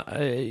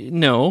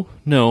 No.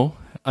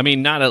 I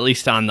mean, not at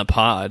least on the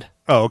pod.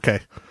 Oh,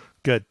 okay.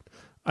 Good.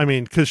 I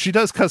mean, because she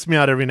does cuss me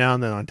out every now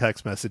and then on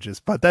text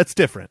messages, but that's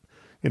different.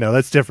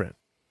 That's different.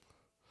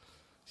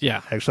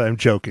 Yeah. Actually, I'm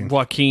joking.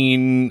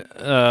 Joaquin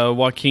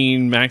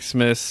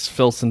Maximus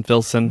Filson.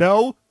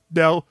 No.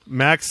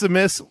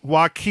 Maximus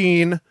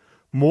Joaquin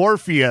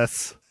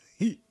Morpheus.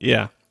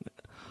 Yeah.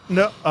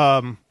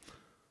 No.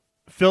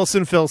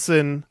 Filson.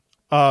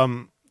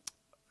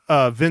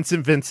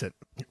 Vincent.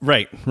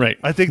 Right.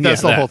 I think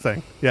that's the whole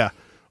thing. Yeah.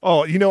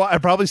 Oh, I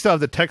probably still have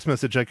the text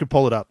message. I could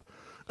pull it up.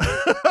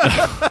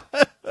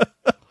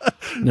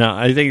 No,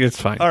 I think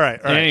it's fine. All right.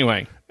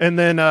 Anyway. And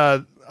then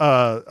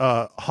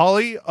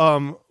Holly,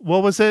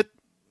 what was it?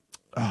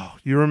 Oh,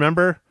 you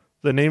remember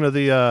the name of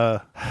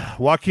the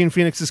Joaquin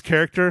Phoenix's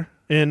character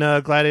in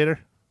Gladiator?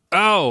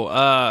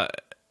 Oh,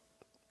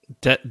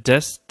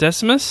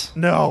 Decimus?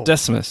 No.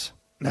 Decimus.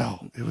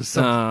 No, it was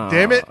something.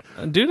 Damn it.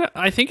 Dude,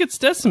 I think it's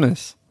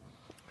Decimus.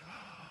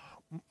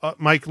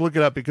 Mike, look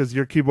it up because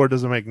your keyboard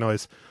doesn't make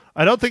noise.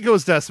 I don't think it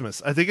was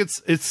Decimus. I think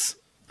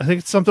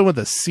it's something with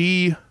a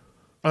C.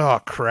 Oh,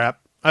 crap.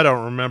 I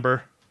don't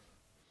remember.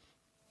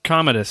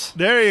 Commodus.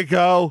 There you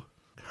go.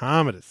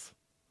 Commodus.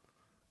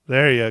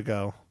 There you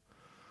go.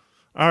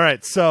 All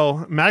right.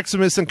 So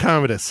Maximus and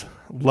Commodus.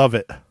 Love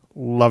it.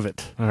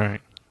 All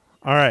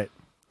right.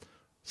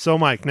 So,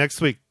 Mike,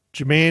 next week,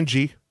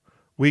 Jumanji.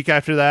 Week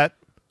after that,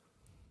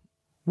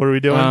 what are we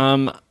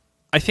doing?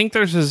 I think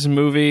there's this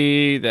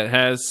movie that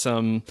has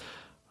some,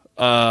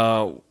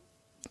 I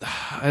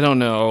don't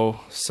know,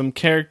 some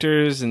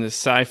characters in this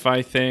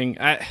sci-fi thing.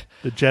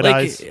 The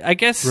Jedi's I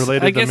guess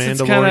related to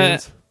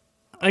Mandalorians?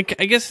 I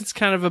guess it's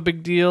kind of a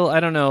big deal. I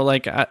don't know.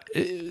 Like,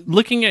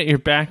 looking at your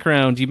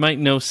background, you might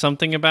know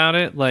something about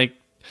it. Like,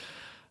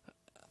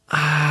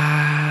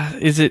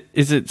 Is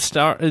it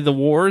Star? The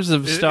Wars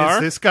of Star?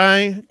 Is this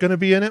guy going to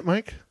be in it,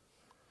 Mike?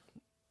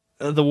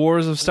 The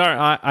Wars of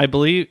Star. I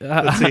believe.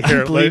 Let's see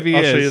here. I believe he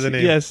I'll is. show you the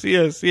name. Yes.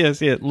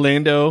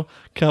 Lando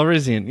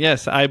Calrissian.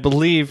 Yes, I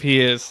believe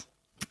he is.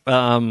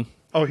 Oh,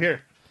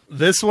 here.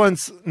 This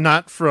one's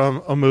not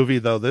from a movie,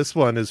 though. This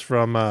one is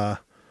from a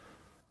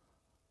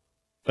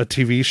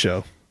TV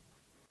show.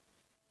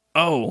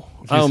 Oh,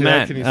 Matt.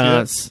 Matt. Can you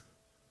see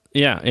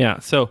that? Yeah.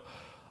 So,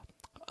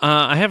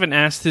 I haven't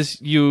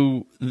asked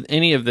you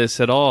any of this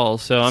at all,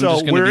 so I'm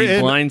just going to be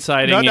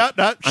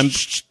blindsiding.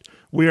 Shh.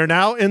 We are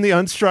now in the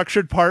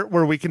unstructured part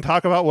where we can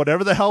talk about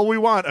whatever the hell we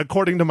want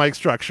according to Mike's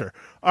structure.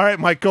 All right,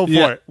 Mike, go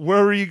for it.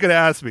 Where are you going to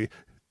ask me?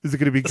 Is it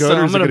going to be good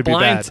or is it going to be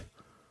bad?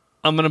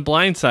 I'm going to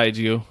blindside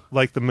you.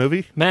 Like the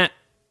movie? Matt,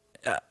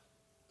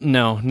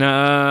 no.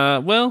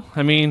 Well,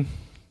 I mean,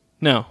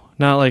 no,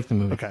 not like the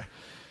movie. Okay.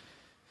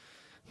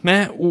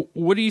 Matt,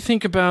 what do you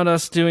think about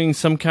us doing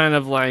some kind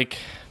of like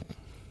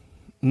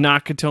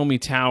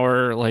Nakatomi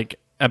Tower like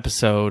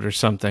episode or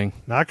something?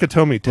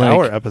 Nakatomi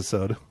Tower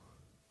episode?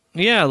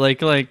 Yeah,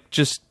 like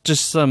just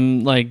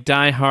some like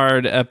Die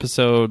Hard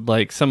episode,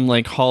 like some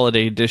like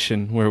holiday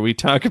edition where we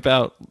talk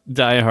about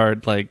Die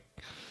Hard like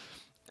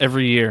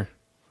every year.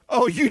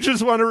 Oh, you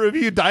just want to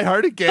review Die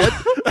Hard again?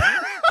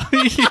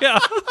 Yeah,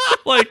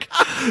 like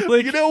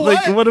you know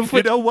what? Like, what if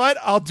you know what?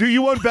 I'll do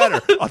you one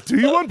better.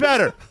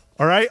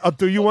 All right, I'll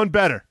do you one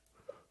better.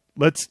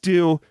 Let's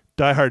do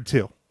Die Hard 2.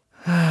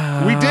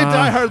 We did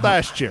Die Hard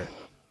last year,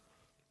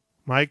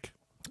 Mike.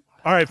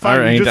 All right, fine.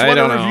 Right, you just want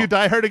to review know.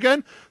 Die Hard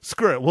again?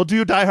 Screw it. We'll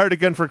do Die Hard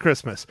again for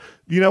Christmas.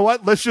 You know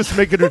what? Let's just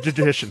make it a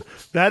tradition.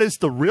 That is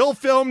the Real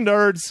Film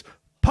Nerds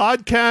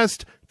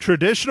podcast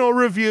traditional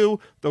review.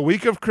 The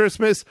week of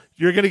Christmas,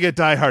 you're going to get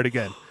Die Hard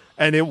again.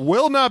 And it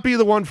will not be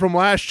the one from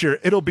last year.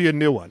 It'll be a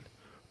new one.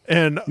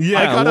 And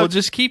yeah, we'll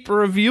just keep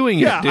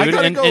reviewing it, dude.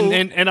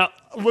 And I'll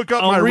look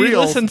up I'll my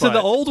reels. Listen to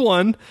the old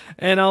one,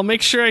 and I'll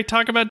make sure I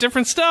talk about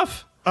different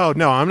stuff. Oh,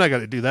 no, I'm not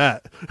going to do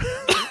that.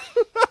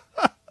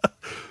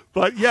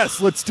 But yes,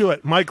 let's do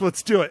it. Mike,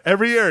 let's do it.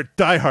 Every year,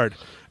 Die Hard.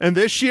 And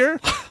this year,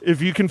 if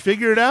you can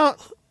figure it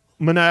out,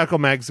 Maniacal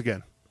Mags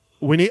again.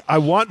 I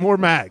want more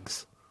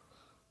mags.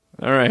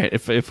 All right,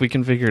 if we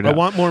can figure it out. I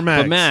want more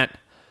mags. But Matt,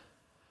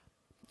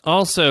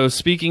 also,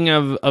 speaking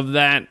of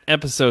that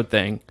episode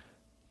thing,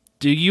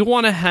 do you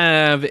want to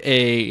have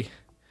a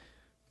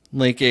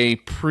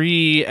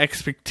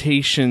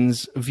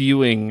pre-expectations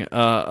viewing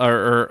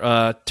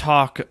or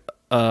talk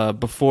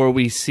before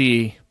we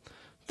see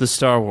the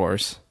Star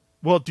Wars?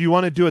 Well, do you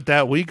want to do it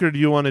that week, or do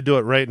you want to do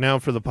it right now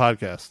for the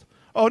podcast?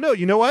 Oh, no,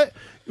 you know what?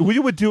 We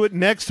would do it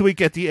next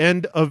week at the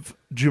end of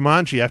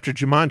Jumanji, after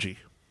Jumanji.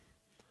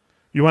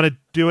 You want to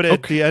do it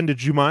at the end of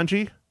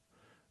Jumanji?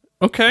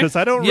 Okay. Because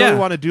I don't really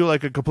want to do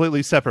like a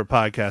completely separate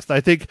podcast.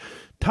 I think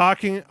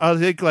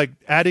like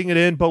adding it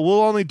in, but we'll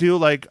only do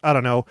like, I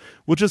don't know,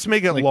 we'll just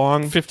make it like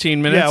long.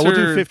 15 minutes? Yeah, we'll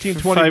do 15,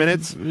 20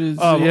 minutes.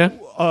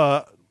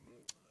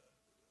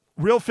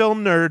 Real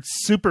Film Nerds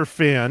super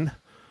fan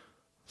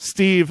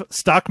Steve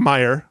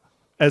Stockmeyer,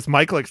 as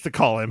Mike likes to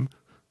call him,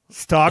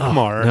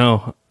 Stockmar.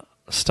 No,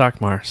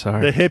 Stockmar,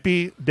 sorry. The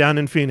hippie down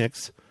in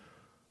Phoenix.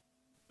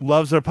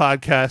 Loves our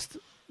podcast,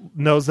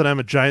 knows that I'm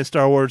a giant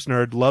Star Wars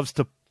nerd, loves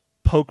to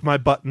poke my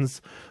buttons,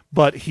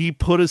 but he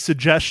put a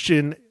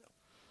suggestion,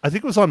 I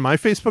think it was on my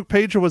Facebook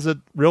page, or was it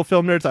Real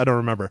Film Nerds? I don't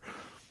remember.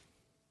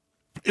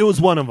 It was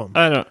one of them.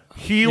 I don't.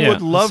 He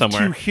would love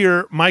to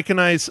hear Mike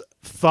and I's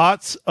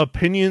thoughts,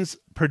 opinions,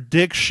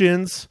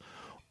 predictions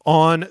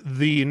on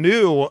the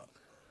new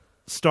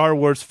Star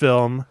Wars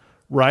film,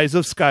 Rise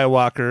of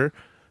Skywalker,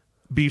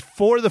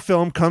 before the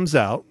film comes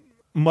out,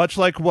 much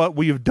like what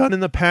we've done in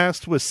the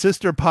past with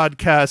sister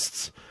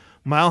podcasts,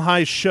 Mile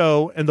High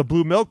Show and the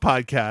Blue Milk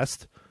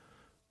Podcast.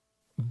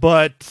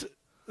 But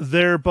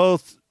they're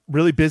both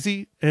really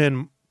busy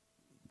and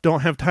don't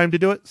have time to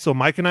do it, so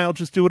Mike and I will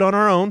just do it on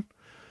our own.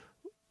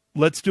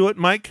 Let's do it,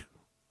 Mike.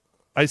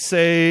 I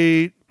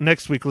say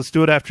next week. Let's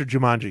do it after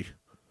Jumanji.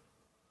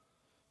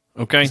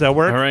 Okay. Does that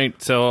work? All right.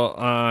 So,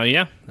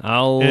 yeah,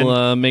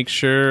 I'll make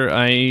sure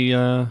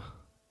I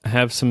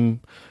have some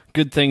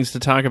good things to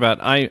talk about.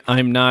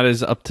 I'm not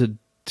as up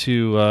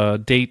to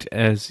date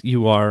as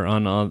you are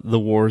on the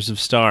Wars of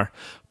Star,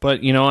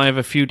 but I have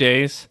a few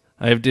days.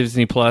 I have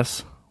Disney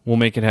Plus. We'll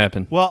make it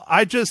happen. Well,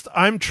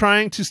 I'm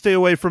trying to stay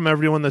away from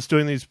everyone that's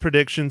doing these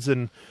predictions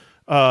and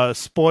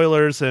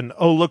spoilers and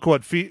look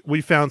what we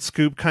found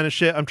scoop kind of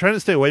shit. I'm trying to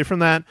stay away from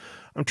that.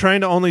 I'm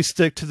trying to only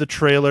stick to the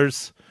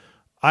trailers.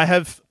 I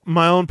have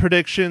my own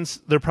predictions.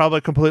 They're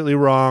probably completely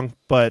wrong,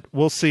 but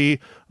we'll see.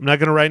 I'm not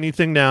going to write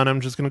anything down.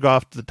 I'm just going to go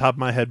off the top of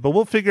my head, but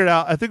we'll figure it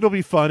out. I think it'll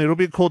be fun. It'll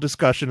be a cool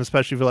discussion,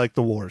 especially if you like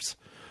the wars.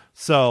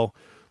 So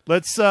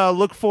let's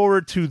look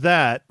forward to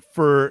that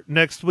for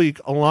next week,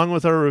 along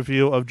with our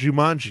review of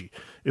Jumanji.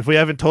 If we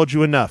haven't told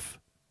you enough,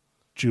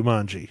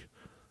 Jumanji.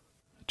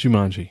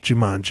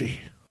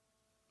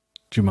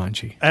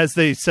 As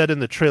they said in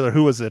the trailer,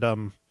 who was it?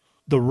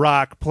 The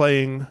Rock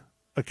playing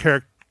a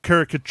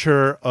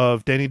caricature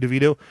of Danny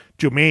DeVito.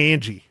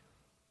 Jumanji.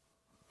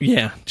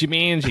 Yeah,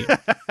 Jumanji.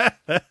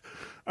 All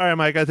All right,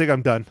 Mike, I think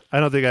I'm done. I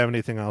don't think I have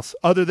anything else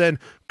other than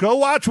go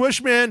watch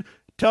Wishman.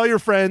 Tell your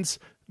friends.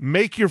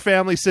 Make your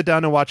family sit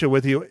down and watch it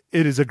with you.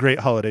 It is a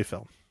great holiday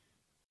film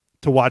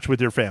to watch with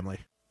your family.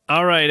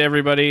 All right,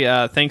 everybody.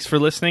 Thanks for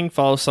listening.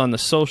 Follow us on the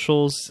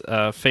socials,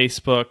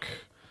 Facebook,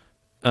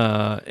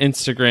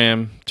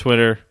 Instagram,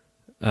 Twitter,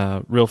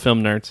 Real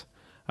Film Nerds.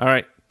 All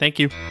right. Thank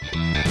you.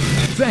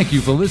 Thank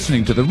you for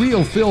listening to The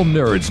Real Film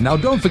Nerds. Now,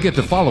 don't forget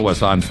to follow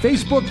us on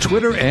Facebook,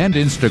 Twitter, and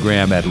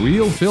Instagram at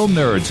Real Film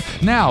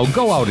Nerds. Now,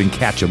 go out and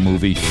catch a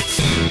movie.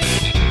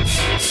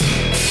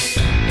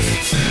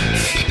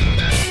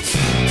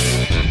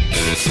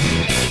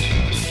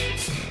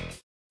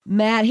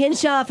 Matt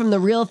Hinshaw from the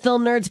Real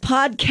Film Nerds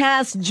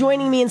podcast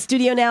joining me in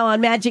studio now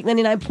on Magic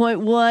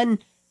 99.1.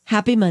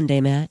 Happy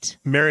Monday, Matt.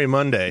 Merry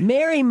Monday.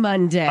 Merry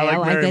Monday. I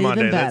like Merry that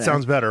Monday. Even better. That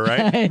sounds better,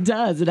 right? It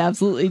does. It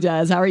absolutely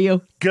does. How are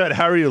you? Good.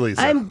 How are you,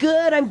 Lisa? I'm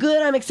good.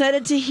 I'm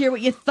excited to hear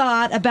what you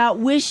thought about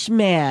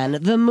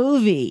Wishman, the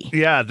movie.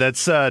 Yeah,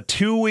 that's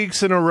 2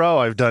 weeks in a row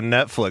I've done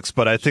Netflix,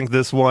 but I think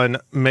this one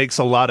makes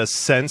a lot of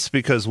sense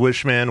because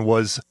Wishman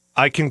was...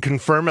 I can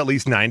confirm at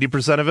least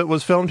 90% of it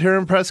was filmed here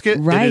in Prescott.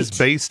 Right. It is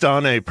based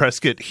on a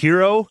Prescott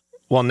hero.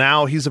 Well,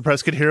 now he's a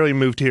Prescott hero. He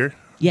moved here.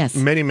 Yes.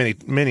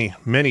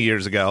 Many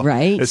years ago.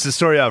 Right. It's the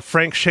story of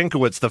Frank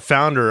Shankwitz, the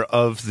founder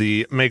of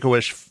the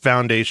Make-A-Wish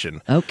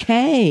Foundation.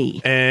 Okay.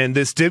 And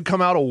this did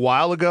come out a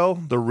while ago.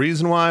 The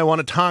reason why I want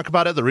to talk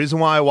about it, the reason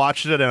why I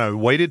watched it and I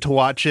waited to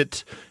watch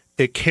it,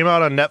 it came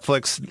out on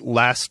Netflix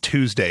last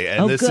Tuesday,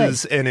 and this good.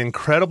 is an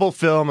incredible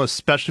film,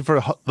 especially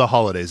for the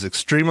holidays.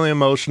 Extremely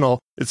emotional.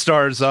 It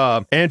stars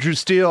Andrew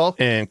Steele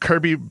and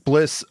Kirby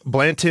Bliss,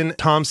 Blanton,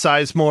 Tom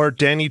Sizemore,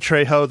 Danny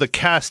Trejo. The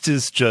cast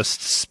is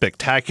just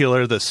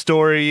spectacular. The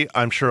story,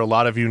 I'm sure a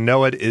lot of you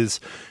know it,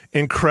 is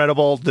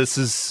incredible. This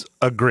is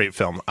a great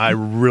film. I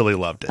really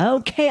loved it.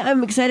 Okay,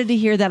 I'm excited to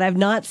hear that. I've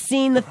not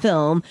seen the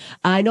film.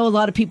 I know a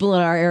lot of people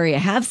in our area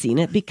have seen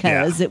it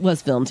because it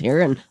was filmed here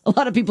and a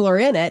lot of people are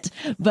in it.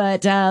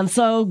 But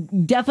so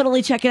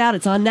definitely check it out.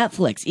 It's on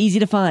Netflix. Easy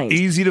to find.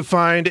 Easy to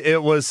find.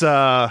 It was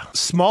a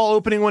small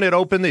opening when it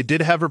opened. They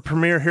did have a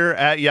premiere here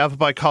at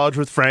Yavapai College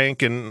with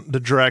Frank and the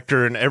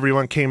director, and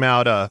everyone came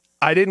out.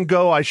 I didn't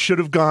go. I should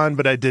have gone,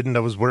 but I didn't. I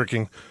was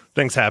working.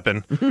 Things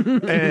happen.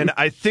 And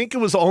I think it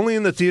was only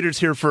in the theaters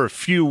here for a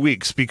few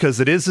weeks because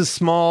it is a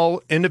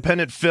small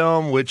independent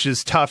film, which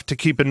is tough to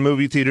keep in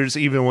movie theaters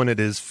even when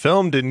it is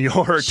filmed in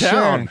your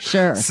town.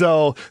 Sure.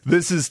 So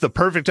this is the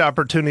perfect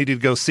opportunity to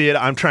go see it.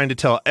 I'm trying to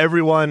tell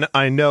everyone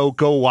I know,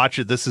 go watch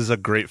it. This is a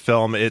great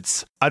film.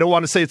 I don't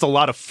want to say it's a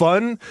lot of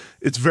fun.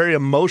 It's very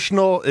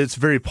emotional. It's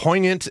very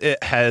poignant.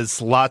 It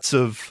has lots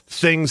of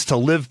things to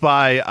live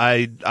by.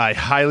 I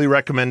highly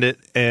recommend it.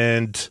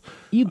 And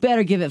you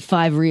better give it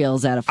 5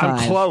 reels out of 5.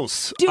 I'm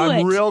close. Do I'm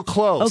it. real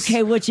close.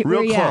 Okay, real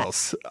where you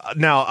close.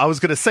 Now, I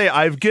was going to say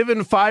I've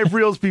given 5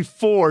 reels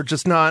before,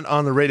 just not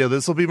on the radio.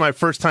 This will be my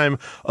first time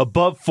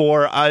above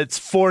 4. It's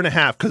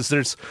 4.5 because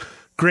there's.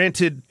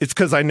 Granted, it's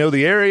because I know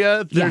the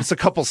area. There's a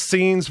couple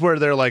scenes where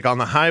they're like on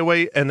the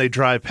highway and they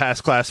drive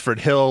past Glassford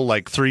Hill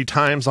like 3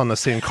 times on the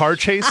same car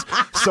chase.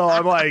 So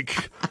I'm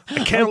like,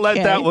 I can't let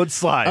that one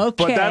slide.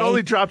 Okay. But that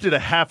only dropped it a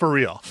half a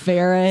reel.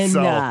 Fair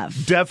enough.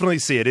 So definitely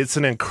see it. It's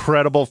an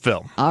incredible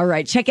film. All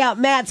right. Check out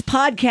Matt's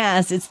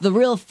podcast. It's the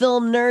Real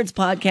Film Nerds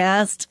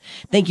podcast.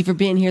 Thank you for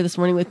being here this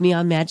morning with me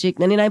on Magic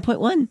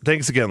 99.1.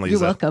 Thanks again, Lisa.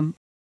 You're welcome.